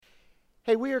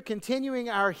Hey, we are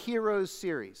continuing our Heroes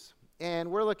series,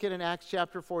 and we're looking in Acts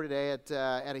chapter 4 today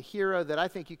at a hero that I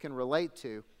think you can relate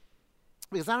to.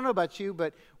 Because I don't know about you,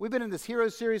 but we've been in this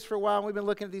Heroes series for a while, and we've been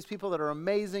looking at these people that are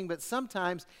amazing, but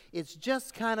sometimes it's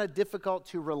just kind of difficult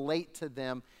to relate to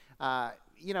them,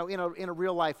 in a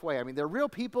real life way. I mean, they're real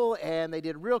people, and they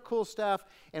did real cool stuff,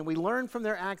 and we learn from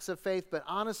their acts of faith, but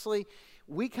honestly,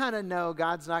 we kind of know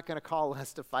God's not going to call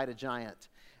us to fight a giant.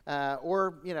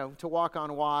 Or to walk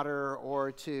on water,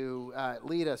 or to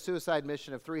lead a suicide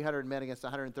mission of 300 men against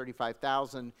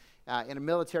 135,000 in a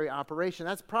military operation.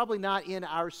 That's probably not in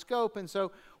our scope, and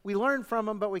so we learn from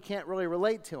them, but we can't really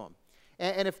relate to them.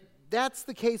 And if that's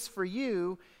the case for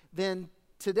you, then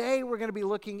today we're going to be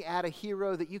looking at a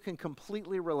hero that you can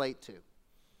completely relate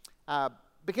to.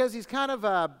 Because he's kind of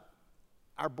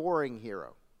our boring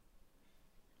hero.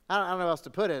 I don't know how else to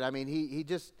put it. I mean, he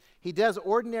does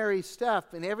ordinary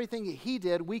stuff, and everything he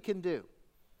did, we can do.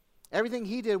 Everything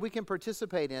he did, we can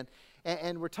participate in.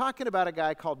 And we're talking about a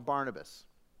guy called Barnabas.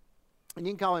 And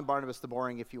you can call him Barnabas the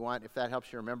Boring if you want, if that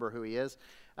helps you remember who he is.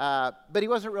 But he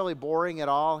wasn't really boring at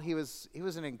all. He was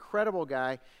an incredible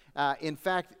guy. In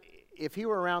fact, if he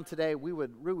were around today, we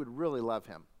would really love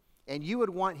him. And you would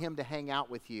want him to hang out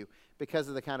with you because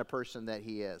of the kind of person that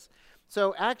he is.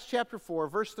 So Acts chapter 4,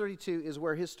 verse 32 is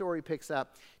where his story picks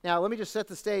up. Now, let me just set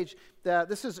the stage.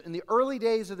 This is in the early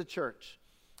days of the church.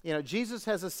 Jesus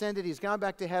has ascended. He's gone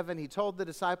back to heaven. He told the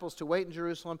disciples to wait in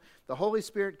Jerusalem. The Holy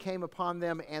Spirit came upon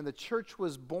them, and the church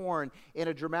was born in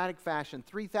a dramatic fashion.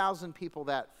 3,000 people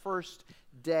that first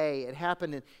day. It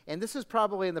happened, and this is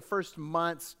probably in the first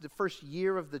months, the first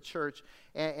year of the church,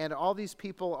 and all these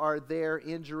people are there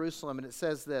in Jerusalem. And it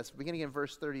says this, beginning in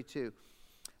verse 32.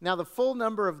 Now the full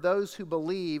number of those who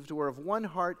believed were of one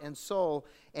heart and soul,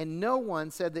 and no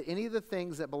one said that any of the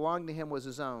things that belonged to him was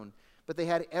his own, but they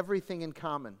had everything in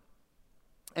common.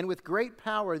 And with great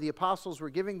power the apostles were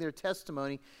giving their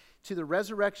testimony to the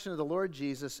resurrection of the Lord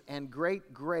Jesus, and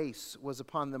great grace was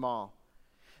upon them all.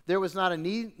 There was not a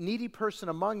needy person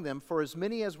among them, for as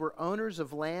many as were owners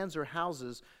of lands or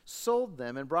houses sold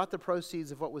them and brought the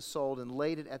proceeds of what was sold and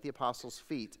laid it at the apostles'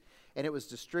 feet. And it was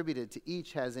distributed to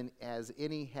each as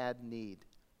any had need.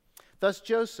 Thus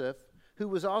Joseph, who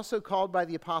was also called by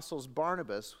the apostles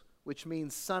Barnabas, which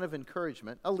means son of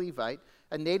encouragement, a Levite,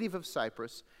 a native of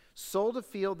Cyprus, sold a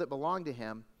field that belonged to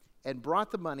him and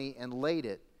brought the money and laid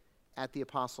it at the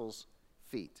apostles'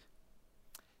 feet.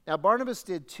 Now Barnabas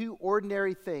did two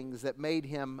ordinary things that made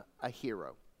him a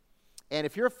hero. And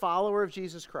if you're a follower of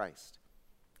Jesus Christ,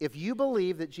 if you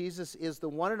believe that Jesus is the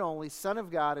one and only Son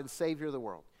of God and Savior of the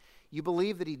world, you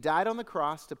believe that he died on the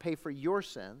cross to pay for your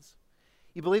sins,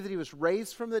 you believe that he was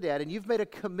raised from the dead, and you've made a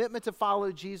commitment to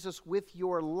follow Jesus with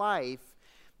your life,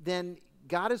 then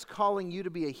God is calling you to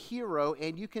be a hero,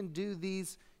 and you can do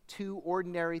these two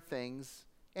ordinary things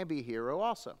and be a hero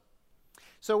also.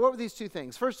 So what were these two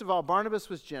things? First of all, Barnabas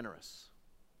was generous.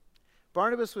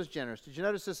 Barnabas was generous. Did you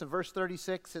notice this in verse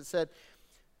 36? It said,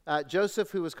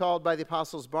 Joseph, who was called by the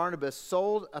apostles Barnabas,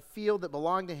 sold a field that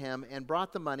belonged to him and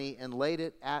brought the money and laid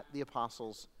it at the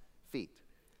apostles' feet.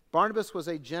 Barnabas was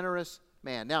a generous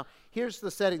man. Now, here's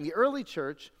the setting. The early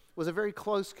church was a very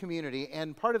close community,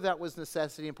 and part of that was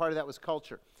necessity and part of that was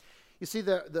culture. You see,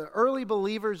 the early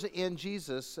believers in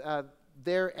Jesus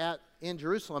in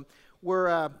Jerusalem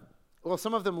were,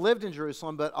 some of them lived in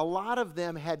Jerusalem, but a lot of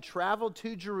them had traveled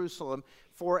to Jerusalem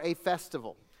for a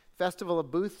festival. Festival of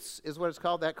Booths is what it's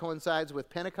called. That coincides with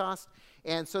Pentecost.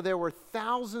 And so there were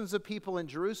thousands of people in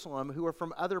Jerusalem who were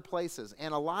from other places.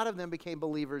 And a lot of them became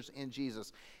believers in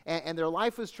Jesus. And their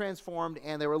life was transformed,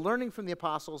 and they were learning from the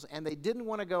apostles, and they didn't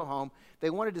want to go home. They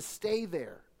wanted to stay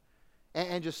there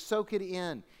and just soak it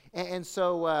in. And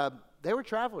so they were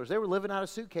travelers. They were living out of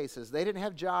suitcases. They didn't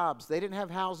have jobs. They didn't have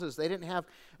houses. They didn't have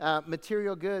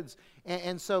material goods.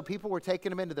 And so people were taking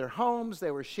them into their homes.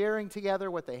 They were sharing together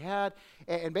what they had.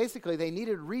 And basically, they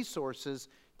needed resources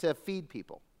to feed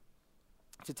people,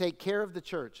 to take care of the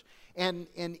church. And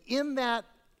in that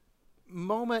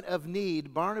moment of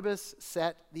need, Barnabas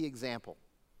set the example.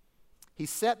 He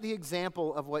set the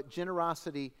example of what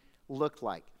generosity looked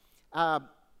like.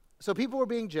 So people were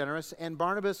being generous, and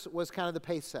Barnabas was kind of the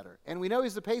pace setter. And we know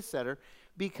he's the pace setter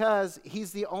because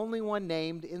he's the only one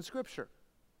named in Scripture.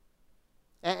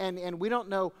 And we don't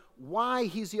know why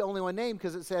he's the only one named,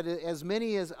 because it said as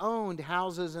many as owned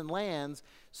houses and lands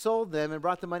sold them and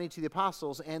brought the money to the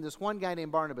apostles, and this one guy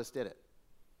named Barnabas did it.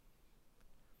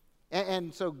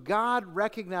 And so God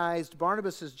recognized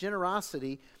Barnabas'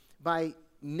 generosity by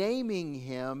naming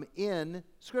him in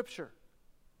Scripture.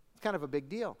 It's kind of a big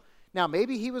deal. Now,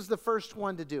 maybe he was the first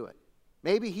one to do it.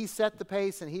 Maybe he set the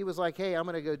pace and he was like, hey, I'm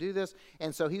going to go do this.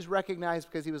 And so he's recognized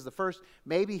because he was the first.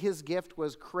 Maybe his gift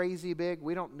was crazy big.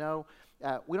 We don't know.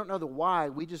 We don't know the why.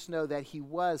 We just know that he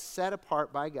was set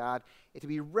apart by God to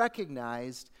be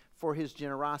recognized for his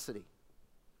generosity.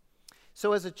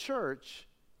 So as a church,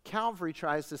 Calvary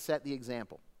tries to set the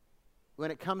example when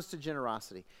it comes to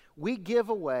generosity. We give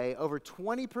away over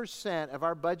 20% of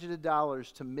our budgeted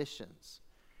dollars to missions.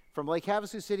 From Lake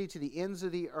Havasu City to the ends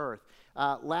of the earth.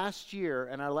 Last year,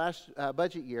 in our last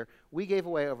budget year, we gave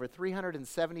away over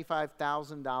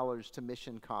 $375,000 to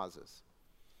mission causes.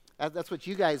 That's what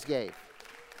you guys gave.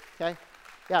 Okay?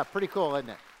 Yeah, pretty cool, isn't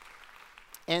it?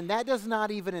 And that does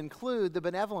not even include the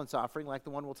benevolence offering like the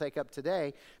one we'll take up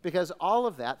today, because all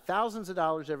of that, thousands of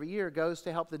dollars every year, goes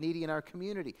to help the needy in our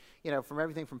community. You know, from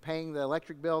everything from paying the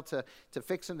electric bill to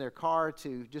fixing their car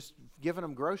to just giving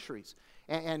them groceries.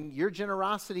 And your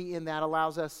generosity in that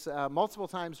allows us multiple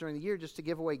times during the year just to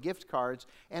give away gift cards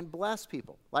and bless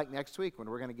people. Like next week when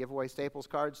we're going to give away Staples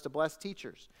cards to bless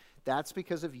teachers. That's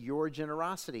because of your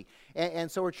generosity.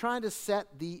 And so we're trying to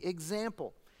set the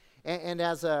example. And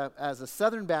as a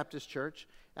Southern Baptist church,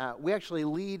 we actually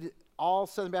lead all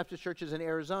Southern Baptist churches in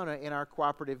Arizona in our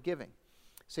cooperative giving.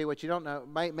 See, what you don't know,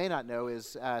 may not know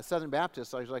is Southern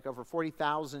Baptist, there's like over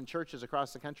 40,000 churches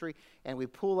across the country, and we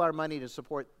pool our money to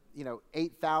support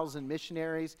 8,000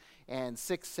 missionaries and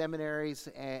 6 seminaries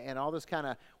and all this kind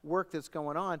of work that's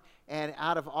going on. And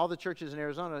out of all the churches in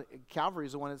Arizona, Calvary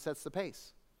is the one that sets the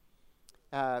pace.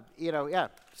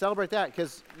 Celebrate that,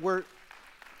 because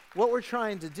what we're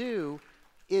trying to do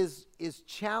is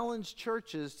challenge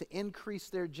churches to increase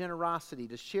their generosity,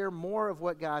 to share more of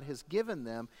what God has given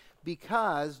them,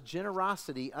 because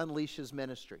generosity unleashes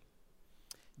ministry.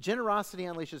 Generosity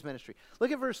unleashes ministry.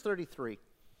 Look at verse 33.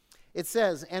 It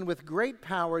says, and with great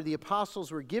power the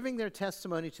apostles were giving their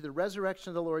testimony to the resurrection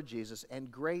of the Lord Jesus, and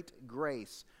great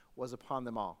grace was upon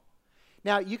them all.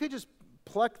 Now, you could just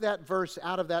pluck that verse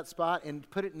out of that spot and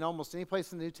put it in almost any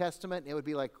place in the New Testament, and it would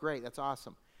be like, great, that's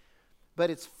awesome. But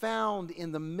it's found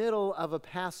in the middle of a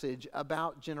passage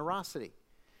about generosity.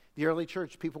 The early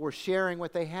church, people were sharing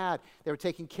what they had. They were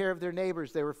taking care of their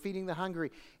neighbors. They were feeding the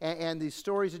hungry. And these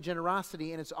stories of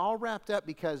generosity, and it's all wrapped up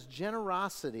because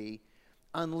generosity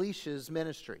unleashes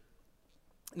ministry.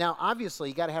 Now, obviously,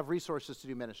 you got to have resources to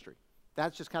do ministry.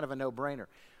 That's just kind of a no-brainer.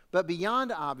 But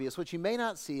beyond obvious, what you may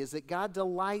not see is that God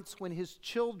delights when his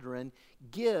children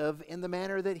give in the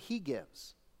manner that he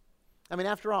gives. I mean,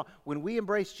 after all, when we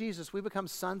embrace Jesus, we become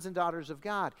sons and daughters of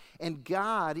God. And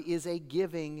God is a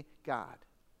giving God.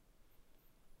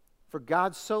 For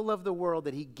God so loved the world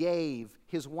that he gave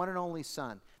his one and only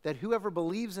Son, that whoever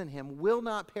believes in him will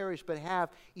not perish but have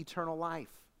eternal life.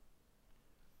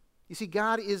 You see,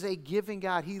 God is a giving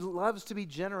God. He loves to be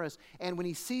generous. And when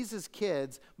he sees his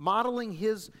kids modeling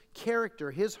his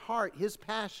character, his heart, his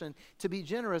passion to be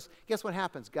generous, guess what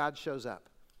happens? God shows up.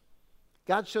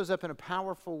 God shows up in a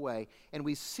powerful way. And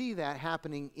we see that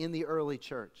happening in the early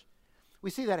church. We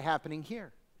see that happening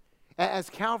here. As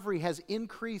Calvary has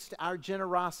increased our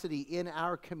generosity in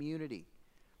our community,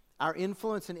 our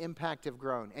influence and impact have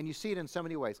grown. And you see it in so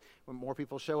many ways. When more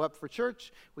people show up for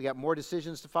church, we got more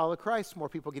decisions to follow Christ, more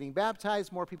people getting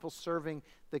baptized, more people serving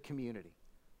the community.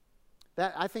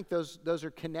 I think those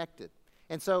are connected.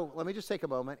 And so let me just take a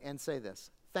moment and say this.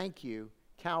 Thank you,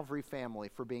 Calvary family,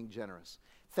 for being generous.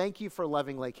 Thank you for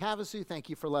loving Lake Havasu. Thank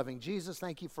you for loving Jesus.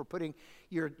 Thank you for putting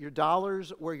your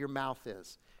dollars where your mouth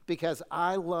is. Because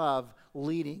I love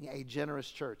leading a generous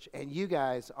church, and you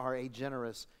guys are a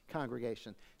generous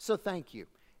congregation. So thank you.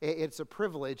 It's a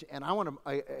privilege, and I want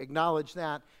to acknowledge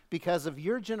that because of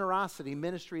your generosity,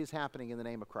 ministry is happening in the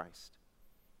name of Christ.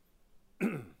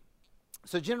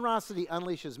 So generosity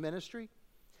unleashes ministry,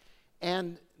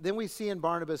 and then we see in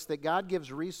Barnabas that God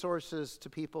gives resources to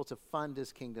people to fund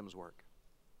his kingdom's work.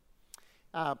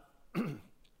 God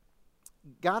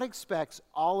expects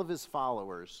all of his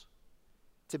followers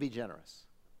to be generous.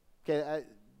 Okay,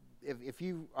 if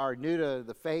you are new to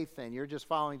the faith and you're just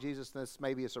following Jesus, this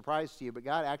may be a surprise to you, but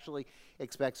God actually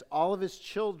expects all of his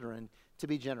children to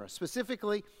be generous.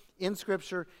 Specifically, in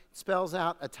Scripture, it spells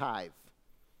out a tithe.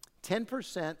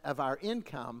 10% of our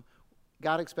income,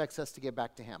 God expects us to give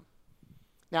back to him.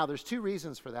 Now, there's 2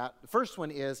 reasons for that. The first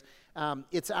one is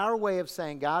it's our way of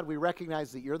saying, God, we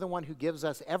recognize that you're the one who gives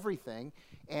us everything,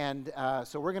 and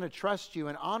so we're going to trust you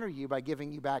and honor you by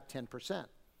giving you back 10%.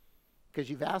 Because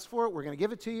you've asked for it, we're going to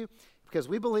give it to you, because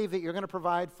we believe that you're going to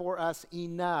provide for us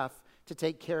enough to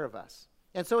take care of us.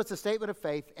 And so it's a statement of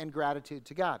faith and gratitude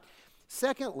to God.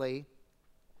 Secondly,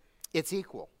 it's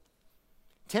equal.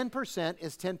 10%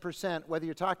 is 10%, whether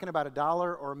you're talking about $1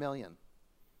 or $1 million.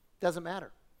 Doesn't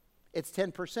matter. It's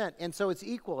 10%. And so it's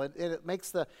equal. It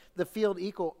makes the field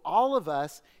equal. All of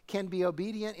us can be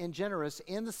obedient and generous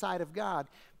in the sight of God,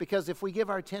 because if we give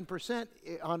our 10%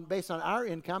 based on our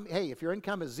income, hey, if your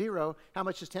income is zero, how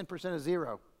much is 10% of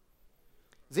zero?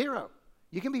 Zero.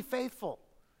 You can be faithful.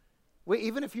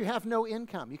 Even if you have no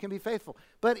income, you can be faithful.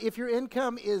 But if your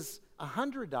income is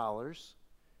 $100,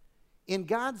 in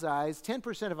God's eyes,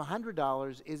 10% of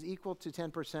 $100 is equal to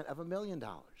 10% of $1 million.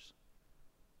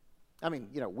 I mean,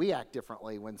 we act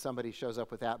differently when somebody shows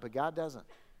up with that, but God doesn't.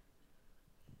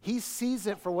 He sees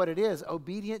it for what it is,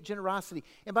 obedient generosity.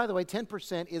 And by the way,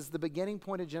 10% is the beginning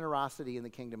point of generosity in the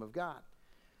kingdom of God.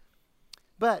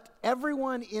 But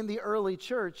everyone in the early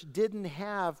church didn't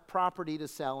have property to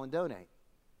sell and donate.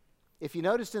 If you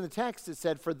noticed in the text, it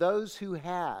said, for those who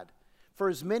had, for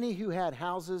as many who had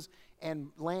houses and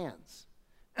lands.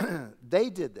 They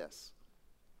did this.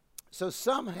 So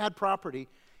some had property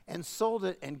and sold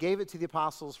it and gave it to the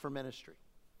apostles for ministry.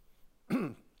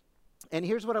 And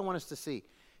here's what I want us to see.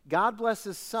 God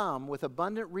blesses some with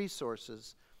abundant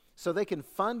resources so they can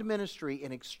fund ministry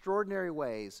in extraordinary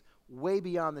ways, way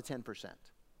beyond the 10%.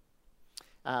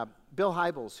 Bill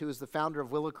Hybels, who is the founder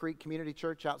of Willow Creek Community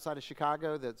Church outside of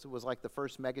Chicago, that was like the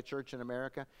first mega church in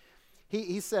America,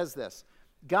 he says this: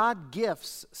 God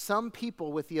gifts some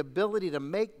people with the ability to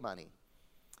make money,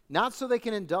 not so they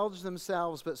can indulge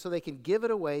themselves, but so they can give it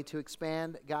away to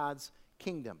expand God's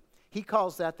kingdom. He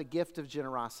calls that the gift of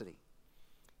generosity.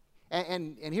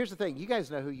 And here's the thing, you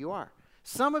guys know who you are.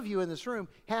 Some of you in this room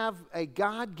have a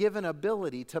God-given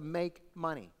ability to make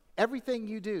money. Everything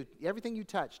you do, everything you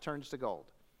touch turns to gold.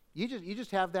 You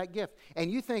just have that gift.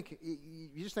 And you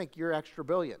just think you're extra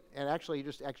brilliant, and actually you're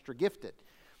just extra gifted.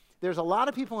 There's a lot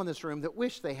of people in this room that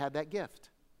wish they had that gift.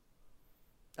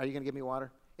 Are you going to give me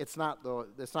water? It's not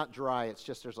dry, it's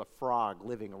just there's a frog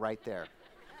living right there.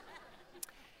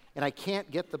 And I can't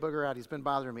get the booger out. He's been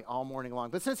bothering me all morning long.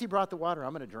 But since he brought the water,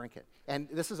 I'm going to drink it. And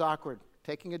this is awkward,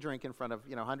 taking a drink in front of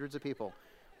hundreds of people,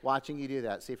 watching you do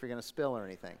that, see if you're going to spill or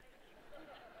anything.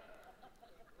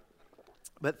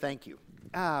 But thank you.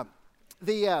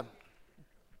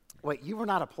 Wait, you were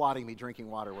not applauding me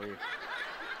drinking water, were you?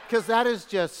 Because that is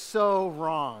just so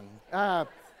wrong.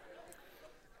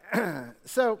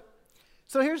 So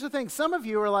here's the thing. Some of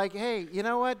you are like, hey, you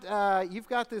know what? You've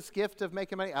got this gift of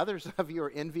making money. Others of you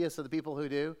are envious of the people who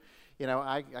do.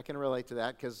 I can relate to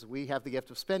that because we have the gift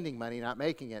of spending money, not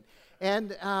making it.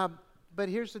 And but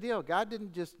here's the deal. God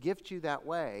didn't just gift you that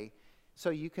way so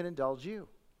you can indulge you.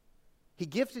 He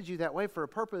gifted you that way for a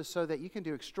purpose so that you can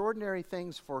do extraordinary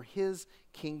things for His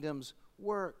kingdom's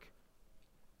work.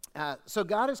 So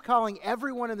God is calling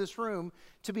everyone in this room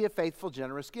to be a faithful,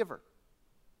 generous giver,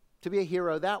 to be a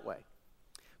hero that way.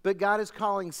 But God is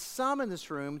calling some in this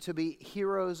room to be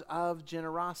heroes of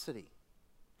generosity,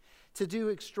 to do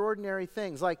extraordinary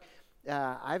things. Like,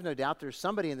 I have no doubt there's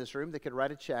somebody in this room that could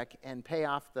write a check and pay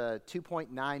off the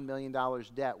 $2.9 million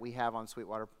debt we have on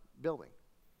Sweetwater Building.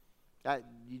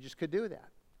 You just could do that.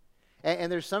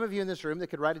 And there's some of you in this room that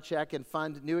could write a check and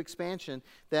fund new expansion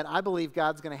that I believe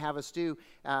God's going to have us do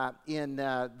in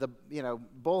the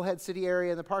Bullhead City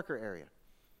area and the Parker area.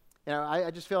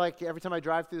 I just feel like every time I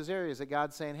drive through those areas that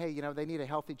God's saying, hey, they need a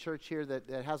healthy church here that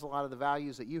has a lot of the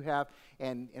values that you have,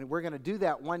 and we're going to do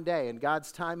that one day in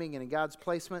God's timing and in God's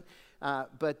placement.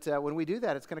 But when we do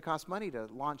that, it's going to cost money to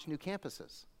launch new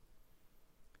campuses.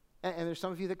 And there's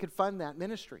some of you that could fund that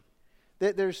ministry.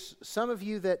 There's some of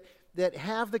you that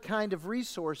have the kind of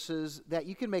resources that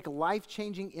you can make a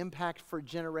life-changing impact for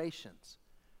generations.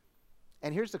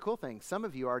 And here's the cool thing. Some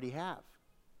of you already have.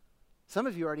 Some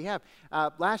of you already have.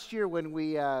 Last year when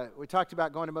we talked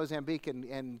about going to Mozambique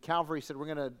and Calvary said we're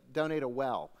going to donate a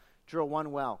well, drill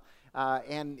one well.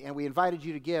 And we invited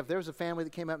you to give. There was a family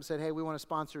that came up and said, hey, we want to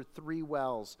sponsor 3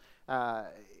 wells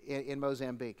in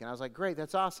Mozambique. And I was like, great,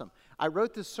 that's awesome. I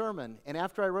wrote this sermon, and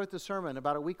after I wrote the sermon,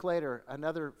 about a week later,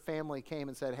 another family came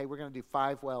and said, hey, we're going to do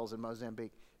 5 wells in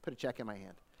Mozambique. Put a check in my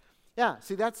hand. Yeah,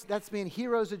 see, that's being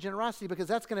heroes of generosity, because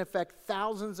that's going to affect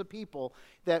thousands of people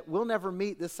that will never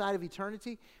meet this side of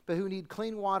eternity, but who need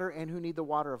clean water and who need the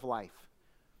water of life.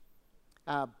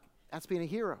 That's being a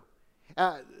hero.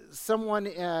 Someone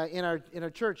in our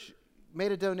church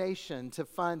made a donation to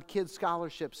fund kids'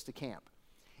 scholarships to camp.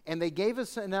 And they gave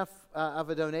us enough of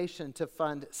a donation to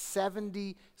fund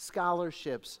 70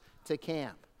 scholarships to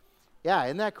camp. Yeah,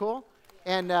 isn't that cool?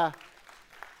 And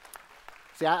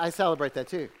see, I celebrate that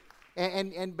too.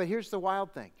 But here's the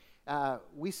wild thing.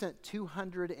 We sent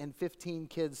 215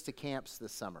 kids to camps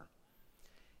this summer.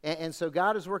 And so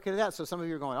God is working at that. So some of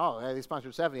you are going, oh, they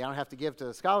sponsored 70. I don't have to give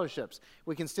to scholarships.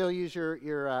 We can still use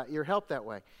your help that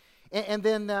way. And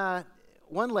then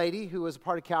one lady who was a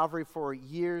part of Calvary for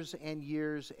years and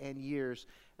years and years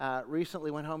recently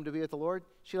went home to be with the Lord.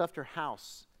 She left her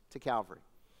house to Calvary.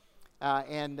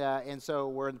 And so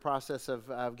we're in the process of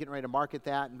getting ready to market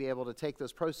that and be able to take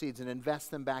those proceeds and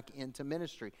invest them back into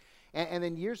ministry. And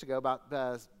then years ago, about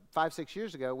 5-6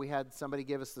 years ago, we had somebody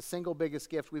give us the single biggest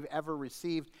gift we've ever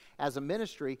received as a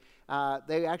ministry.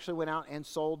 They actually went out and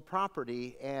sold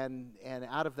property, and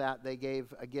out of that, they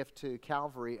gave a gift to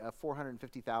Calvary of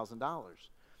 $450,000.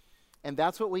 And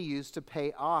that's what we used to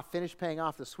finish paying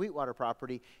off the Sweetwater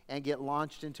property and get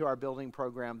launched into our building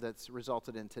program that's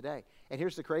resulted in today. And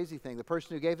here's the crazy thing. The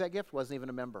person who gave that gift wasn't even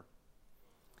a member.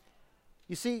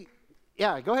 You see,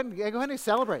 yeah, go ahead and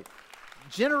celebrate.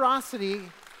 Generosity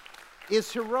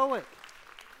is heroic.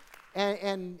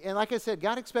 And like I said,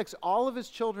 God expects all of his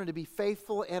children to be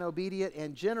faithful and obedient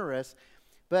and generous,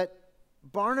 but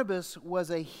Barnabas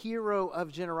was a hero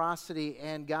of generosity,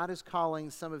 and God is calling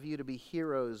some of you to be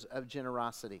heroes of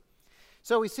generosity.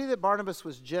 So we see that Barnabas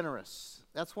was generous.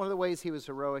 That's one of the ways he was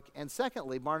heroic. And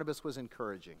secondly, Barnabas was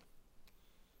encouraging.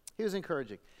 He was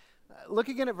encouraging. Look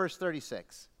again at verse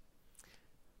 36.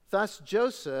 Thus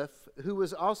Joseph, who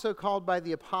was also called by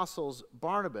the apostles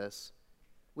Barnabas,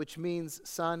 which means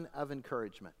son of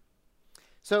encouragement.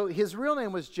 So his real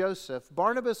name was Joseph.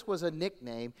 Barnabas was a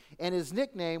nickname, and his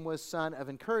nickname was son of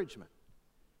encouragement.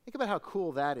 Think about how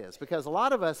cool that is, because a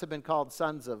lot of us have been called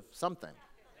sons of something.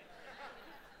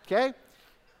 Okay?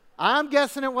 I'm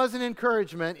guessing it wasn't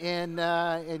encouragement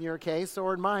in your case,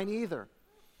 or in mine either.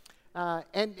 But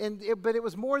it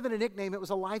was more than a nickname. It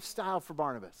was a lifestyle for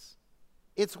Barnabas.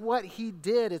 It's what he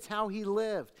did. It's how he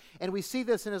lived. And we see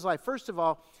this in his life. First of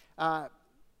all,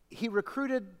 he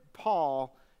recruited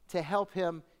Paul to help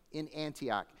him in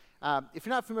Antioch. If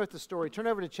you're not familiar with the story, turn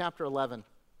over to chapter 11.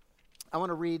 I want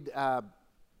to read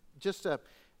just a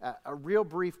real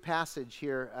brief passage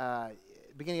here,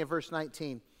 beginning of verse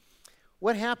 19.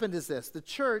 What happened is this. The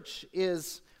church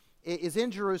is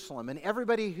in Jerusalem, and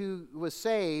everybody who was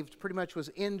saved pretty much was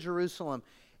in Jerusalem.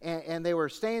 And they were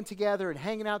staying together and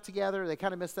hanging out together. They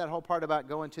kind of missed that whole part about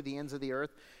going to the ends of the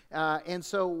earth. And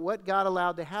so what God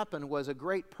allowed to happen was a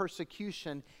great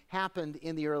persecution happened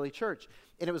in the early church.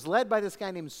 And it was led by this guy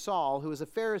named Saul, who was a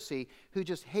Pharisee, who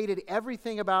just hated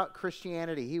everything about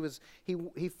Christianity.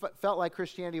 He felt like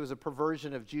Christianity was a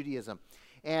perversion of Judaism.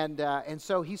 And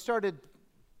so he started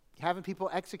having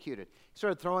people executed. He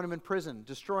started throwing them in prison,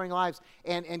 destroying lives.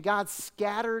 And God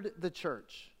scattered the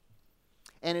church.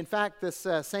 And in fact, this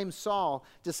same Saul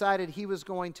decided he was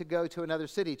going to go to another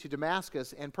city, to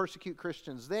Damascus, and persecute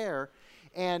Christians there.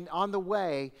 And on the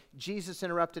way, Jesus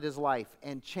interrupted his life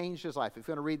and changed his life. If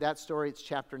you want to read that story, it's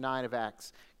chapter 9 of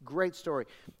Acts. Great story.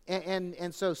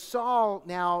 And so Saul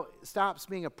now stops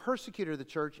being a persecutor of the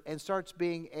church and starts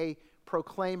being a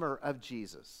proclaimer of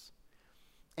Jesus.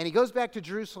 And he goes back to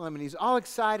Jerusalem, and he's all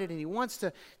excited, and he wants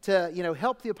to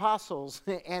help the apostles,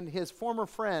 and his former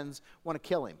friends want to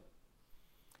kill him.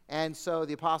 And so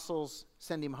the apostles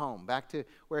send him home, back to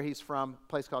where he's from, a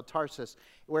place called Tarsus,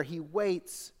 where he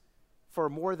waits for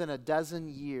more than a dozen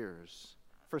years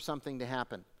for something to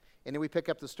happen. And then we pick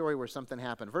up the story where something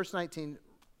happened. Verse 19,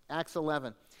 Acts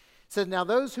 11, says, Now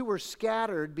those who were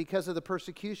scattered because of the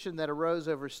persecution that arose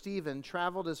over Stephen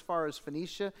traveled as far as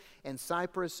Phoenicia and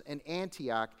Cyprus and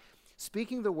Antioch,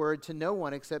 speaking the word to no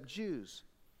one except Jews.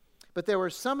 But there were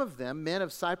some of them, men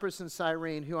of Cyprus and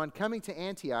Cyrene, who on coming to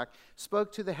Antioch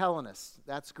spoke to the Hellenists.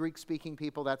 That's Greek-speaking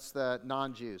people, that's the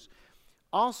non-Jews.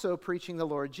 Also preaching the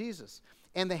Lord Jesus.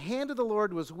 And the hand of the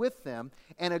Lord was with them,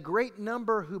 and a great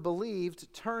number who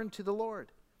believed turned to the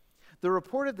Lord. The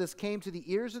report of this came to the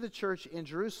ears of the church in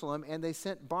Jerusalem, and they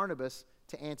sent Barnabas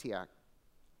to Antioch.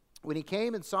 When he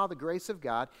came and saw the grace of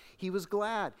God, he was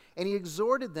glad, and he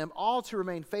exhorted them all to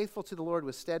remain faithful to the Lord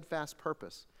with steadfast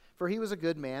purpose. For he was a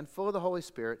good man, full of the Holy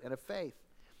Spirit and of faith.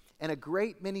 And a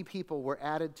great many people were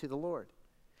added to the Lord.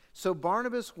 So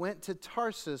Barnabas went to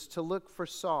Tarsus to look for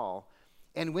Saul.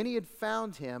 And when he had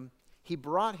found him, he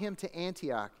brought him to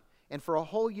Antioch. And for a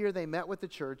whole year they met with the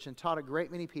church and taught a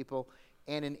great many people.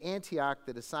 And in Antioch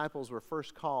the disciples were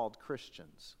first called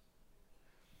Christians.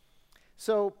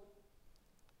 So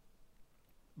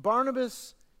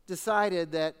Barnabas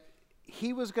decided that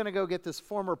he was going to go get this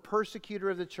former persecutor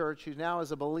of the church, who now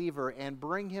is a believer, and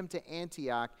bring him to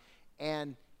Antioch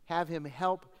and have him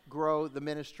help grow the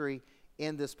ministry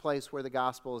in this place where the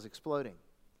gospel is exploding.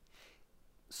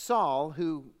 Saul,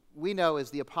 who we know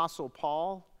as the Apostle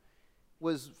Paul,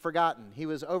 was forgotten. He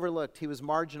was overlooked. He was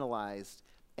marginalized.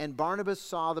 And Barnabas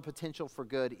saw the potential for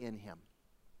good in him.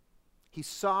 He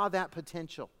saw that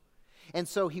potential. And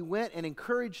so he went and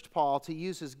encouraged Paul to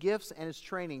use his gifts and his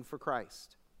training for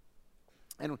Christ.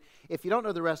 And if you don't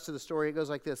know the rest of the story, it goes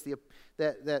like this,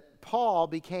 that Paul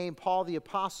became Paul the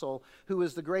Apostle, who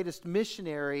was the greatest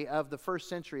missionary of the first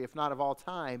century, if not of all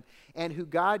time, and who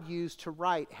God used to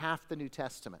write half the New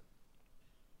Testament.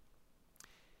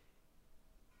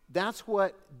 That's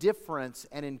what difference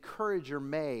and encourager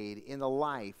made in the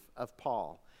life of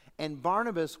Paul. And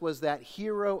Barnabas was that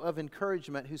hero of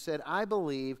encouragement who said, I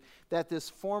believe that this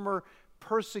former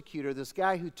persecutor, this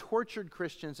guy who tortured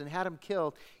Christians and had them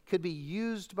killed, could be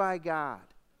used by God.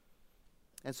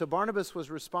 And so Barnabas was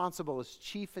responsible as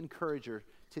chief encourager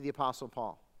to the Apostle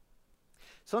Paul.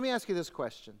 So let me ask you this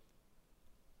question.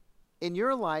 In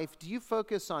your life, do you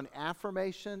focus on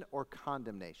affirmation or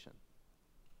condemnation?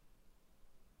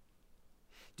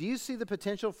 Do you see the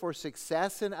potential for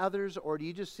success in others, or do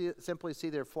you just simply see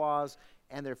their flaws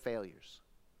and their failures?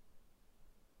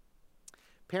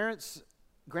 Parents,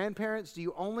 grandparents, do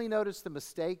you only notice the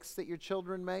mistakes that your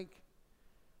children make,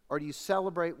 or do you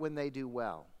celebrate when they do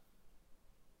well?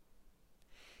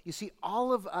 You see,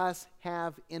 all of us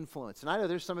have influence. And I know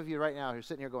there's some of you right now who are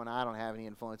sitting here going, I don't have any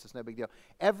influence, it's no big deal.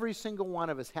 Every single one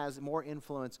of us has more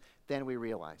influence than we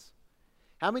realize.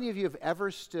 How many of you have ever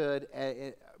stood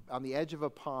on the edge of a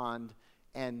pond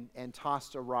and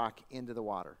tossed a rock into the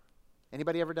water?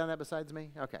 Anybody ever done that besides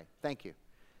me? Okay, thank you.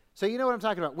 So you know what I'm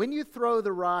talking about. When you throw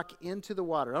the rock into the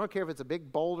water, I don't care if it's a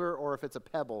big boulder or if it's a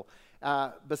pebble,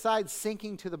 besides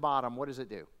sinking to the bottom, what does it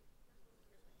do?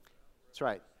 That's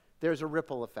right. There's a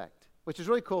ripple effect, which is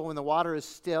really cool when the water is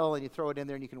still and you throw it in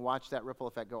there and you can watch that ripple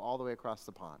effect go all the way across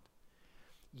the pond.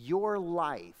 Your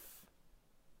life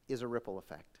is a ripple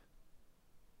effect.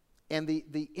 And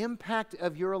the impact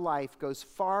of your life goes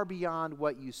far beyond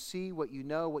what you see, what you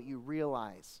know, what you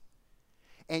realize.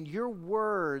 And your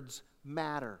words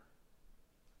matter.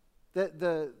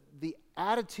 The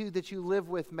attitude that you live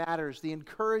with matters. The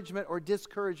encouragement or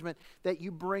discouragement that you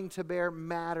bring to bear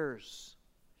matters.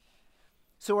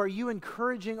 So are you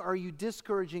encouraging or are you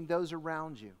discouraging those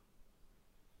around you?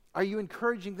 Are you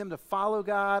encouraging them to follow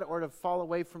God or to fall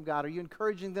away from God? Are you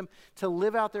encouraging them to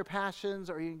live out their passions,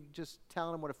 or are you just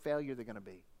telling them what a failure they're going to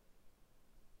be?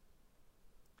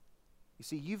 You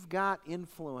see, you've got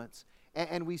influence.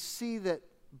 And we see that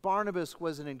Barnabas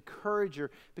was an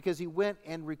encourager because he went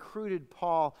and recruited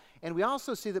Paul. And we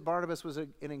also see that Barnabas was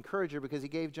an encourager because he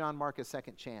gave John Mark a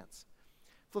second chance.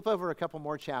 Flip over a couple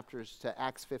more chapters to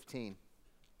Acts 15.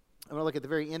 I'm going to look at the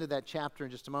very end of that chapter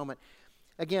in just a moment.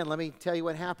 Again, let me tell you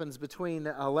what happens between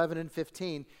 11 and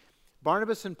 15.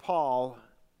 Barnabas and Paul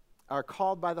are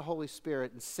called by the Holy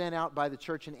Spirit and sent out by the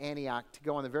church in Antioch to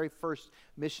go on the very first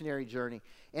missionary journey.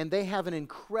 And they have an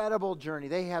incredible journey.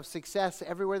 They have success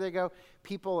everywhere they go.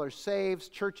 People are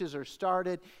saved. Churches are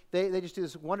started. They just do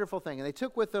this wonderful thing. And they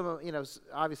took with them,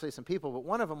 obviously some people, but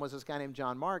one of them was this guy named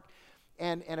John Mark.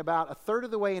 And about a third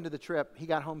of the way into the trip, he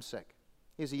got homesick.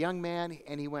 He was a young man,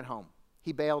 and he went home.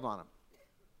 He bailed on him.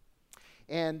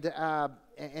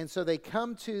 And so they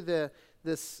come to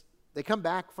they come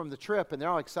back from the trip, and they're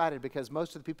all excited because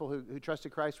most of the people who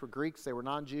trusted Christ were Greeks. They were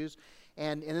non-Jews.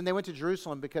 And then they went to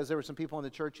Jerusalem because there were some people in the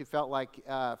church who felt like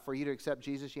for you to accept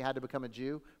Jesus, you had to become a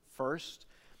Jew first.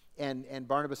 And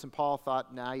Barnabas and Paul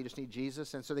thought, nah, you just need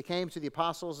Jesus. And so they came to the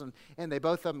apostles, and they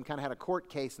both of them kind of had a court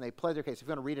case, and they pled their case. If you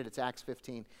want to read it, it's Acts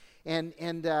 15. And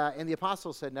the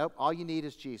apostles said, nope, all you need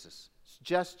is Jesus. It's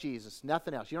just Jesus,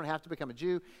 nothing else. You don't have to become a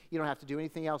Jew. You don't have to do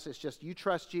anything else. It's just you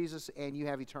trust Jesus, and you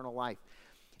have eternal life.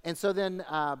 And so then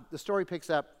the story picks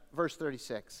up, verse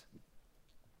 36.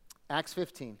 Acts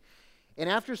 15. And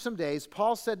after some days,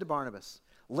 Paul said to Barnabas,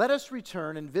 let us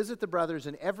return and visit the brothers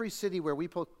in every city where we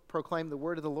proclaim the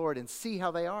word of the Lord and see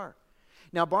how they are.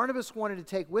 Now Barnabas wanted to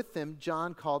take with them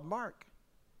John called Mark.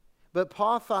 But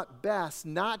Paul thought best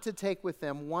not to take with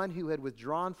them one who had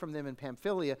withdrawn from them in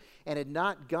Pamphylia and had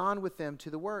not gone with them to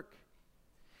the work.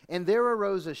 And there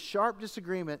arose a sharp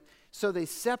disagreement, so they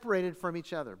separated from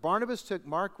each other. Barnabas took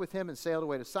Mark with him and sailed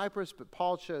away to Cyprus, but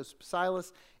Paul chose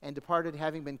Silas and departed,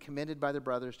 having been commended by the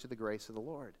brothers to the grace of the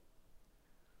Lord.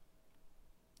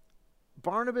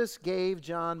 Barnabas gave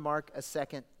John Mark a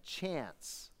second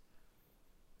chance,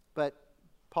 but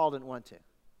Paul didn't want to.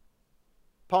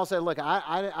 Paul said, look,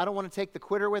 I don't want to take the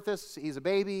quitter with us. He's a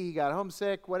baby. He got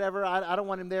homesick, whatever. I don't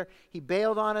want him there. He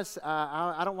bailed on us.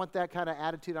 I don't want that kind of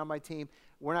attitude on my team.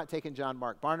 We're not taking John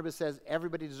Mark. Barnabas says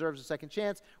everybody deserves a second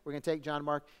chance. We're going to take John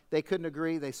Mark. They couldn't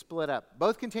agree. They split up.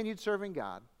 Both continued serving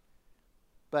God,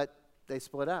 but they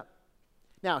split up.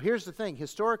 Now, here's the thing.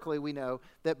 Historically, we know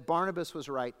that Barnabas was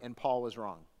right and Paul was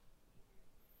wrong.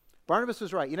 Barnabas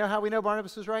was right. You know how we know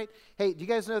Barnabas was right? Hey, do you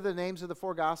guys know the names of the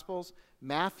four Gospels?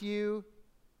 Matthew,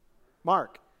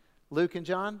 Mark, Luke, and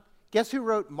John. Guess who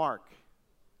wrote Mark?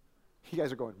 You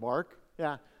guys are going, Mark?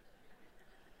 Yeah.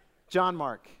 John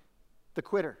Mark, the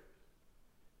quitter,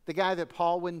 the guy that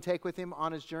Paul wouldn't take with him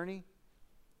on his journey,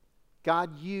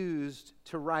 God used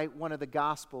to write one of the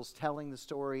Gospels telling the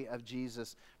story of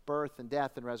Jesus' birth and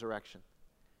death and resurrection.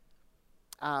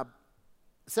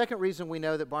 Second reason we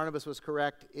know that Barnabas was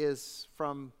correct is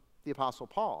from the Apostle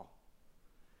Paul.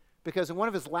 Because in one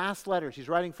of his last letters, he's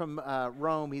writing from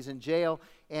Rome, he's in jail,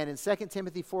 and in 2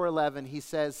 Timothy 4:11, he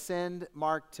says, "Send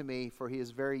Mark to me, for he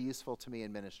is very useful to me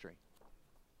in ministry."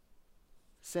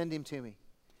 Send him to me.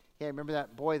 Yeah, remember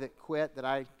that boy that quit, that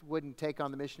I wouldn't take on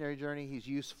the missionary journey? He's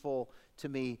useful to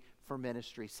me for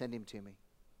ministry. Send him to me.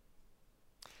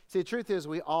 See, the truth is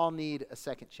we all need a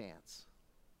second chance.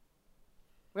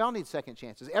 We all need second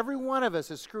chances. Every one of us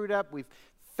has screwed up. We've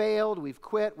failed. We've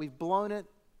quit. We've blown it.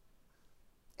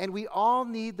 And we all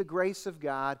need the grace of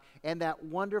God and that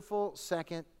wonderful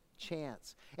second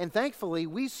chance. And thankfully,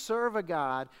 we serve a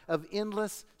God of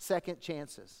endless second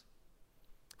chances.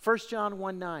 1 John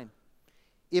 1:9.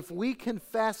 If we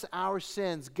confess our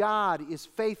sins, God is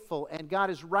faithful and God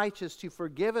is righteous to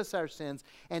forgive us our sins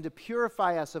and to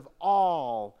purify us of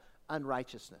all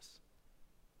unrighteousness.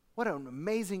 What an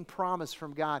amazing promise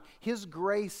from God. His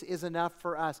grace is enough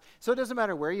for us. So it doesn't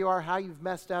matter where you are, how you've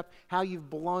messed up, how you've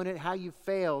blown it, how you've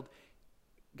failed.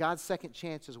 God's second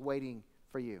chance is waiting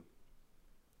for you.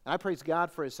 And I praise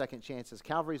God for his second chances.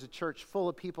 Calvary is a church full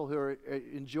of people who are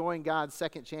enjoying God's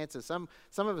second chances. Some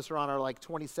of us are on our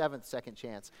 27th second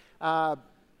chance. But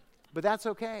that's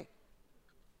okay.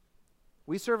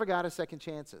 We serve a God of second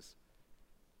chances.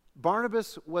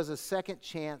 Barnabas was a second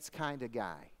chance kind of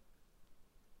guy.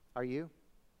 Are you?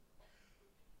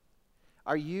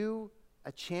 Are you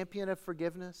a champion of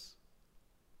forgiveness?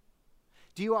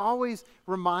 Do you always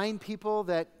remind people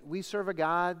that we serve a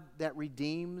God that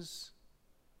redeems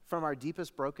from our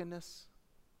deepest brokenness?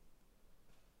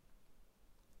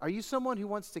 Are you someone who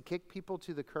wants to kick people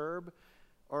to the curb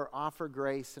or offer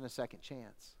grace and a second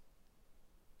chance?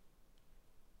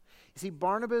 You see,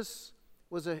 Barnabas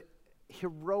was a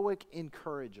heroic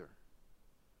encourager.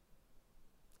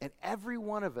 And every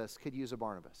one of us could use a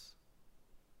Barnabas.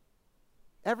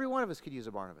 Every one of us could use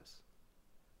a Barnabas.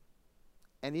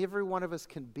 And every one of us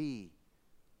can be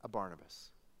a Barnabas.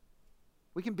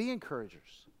 We can be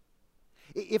encouragers.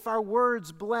 If our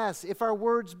words bless, if our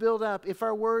words build up, if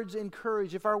our words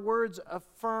encourage, if our words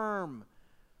affirm,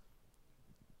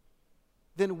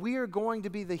 then we are going to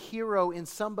be the hero in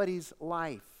somebody's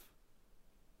life.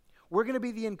 We're going to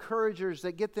be the encouragers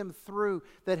that get them through,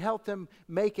 that help them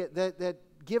make it, that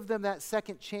give them that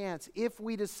second chance if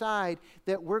we decide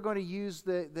that we're going to use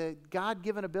the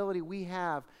God-given ability we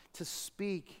have to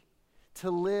speak,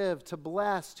 to live, to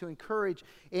bless, to encourage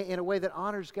in a way that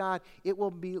honors God. It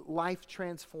will be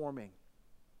life-transforming.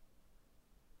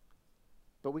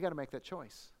 But we got to make that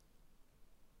choice.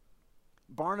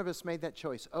 Barnabas made that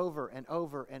choice over and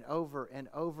over and over and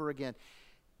over again.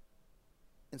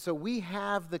 And so we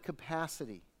have the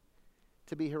capacity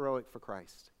to be heroic for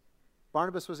Christ.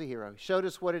 Barnabas was a hero. He showed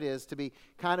us what it is to be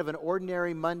kind of an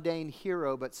ordinary, mundane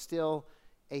hero, but still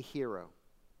a hero.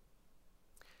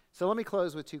 So let me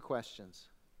close with two questions.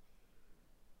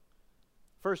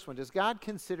 First one, does God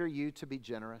consider you to be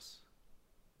generous?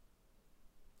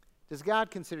 Does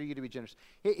God consider you to be generous?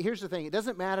 Here's the thing. It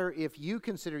doesn't matter if you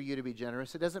consider you to be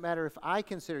generous. It doesn't matter if I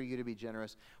consider you to be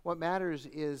generous. What matters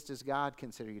is, does God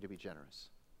consider you to be generous?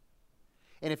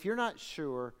 And if you're not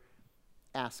sure,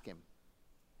 ask Him.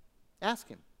 Ask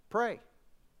Him. Pray.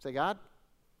 Say, God,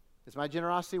 is my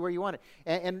generosity where you want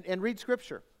it? And read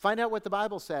Scripture. Find out what the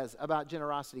Bible says about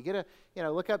generosity.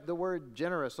 Look up the word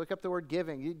generous. Look up the word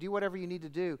giving. You do whatever you need to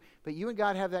do. But you and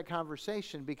God have that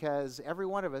conversation, because every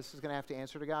one of us is going to have to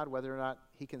answer to God whether or not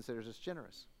He considers us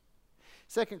generous.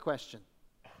 Second question.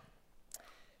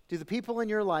 Do the people in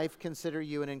your life consider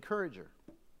you an encourager?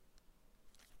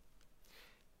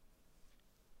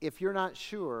 If you're not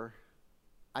sure,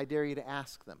 I dare you to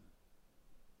ask them.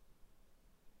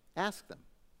 Ask them.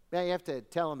 Now, you have to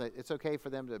tell them that it's okay for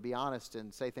them to be honest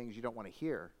and say things you don't want to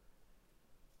hear.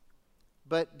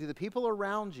 But do the people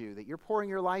around you that you're pouring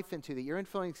your life into, that you're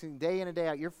influencing day in and day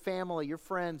out, your family, your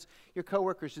friends, your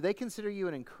coworkers, do they consider you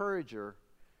an encourager,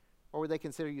 or would they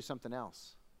consider you something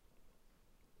else?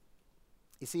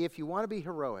 You see, if you want to be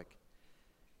heroic,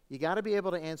 you got to be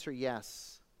able to answer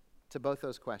yes to both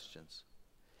those questions.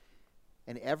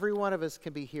 And every one of us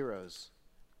can be heroes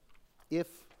if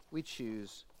we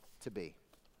choose to be.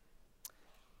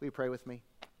 Will you pray with me?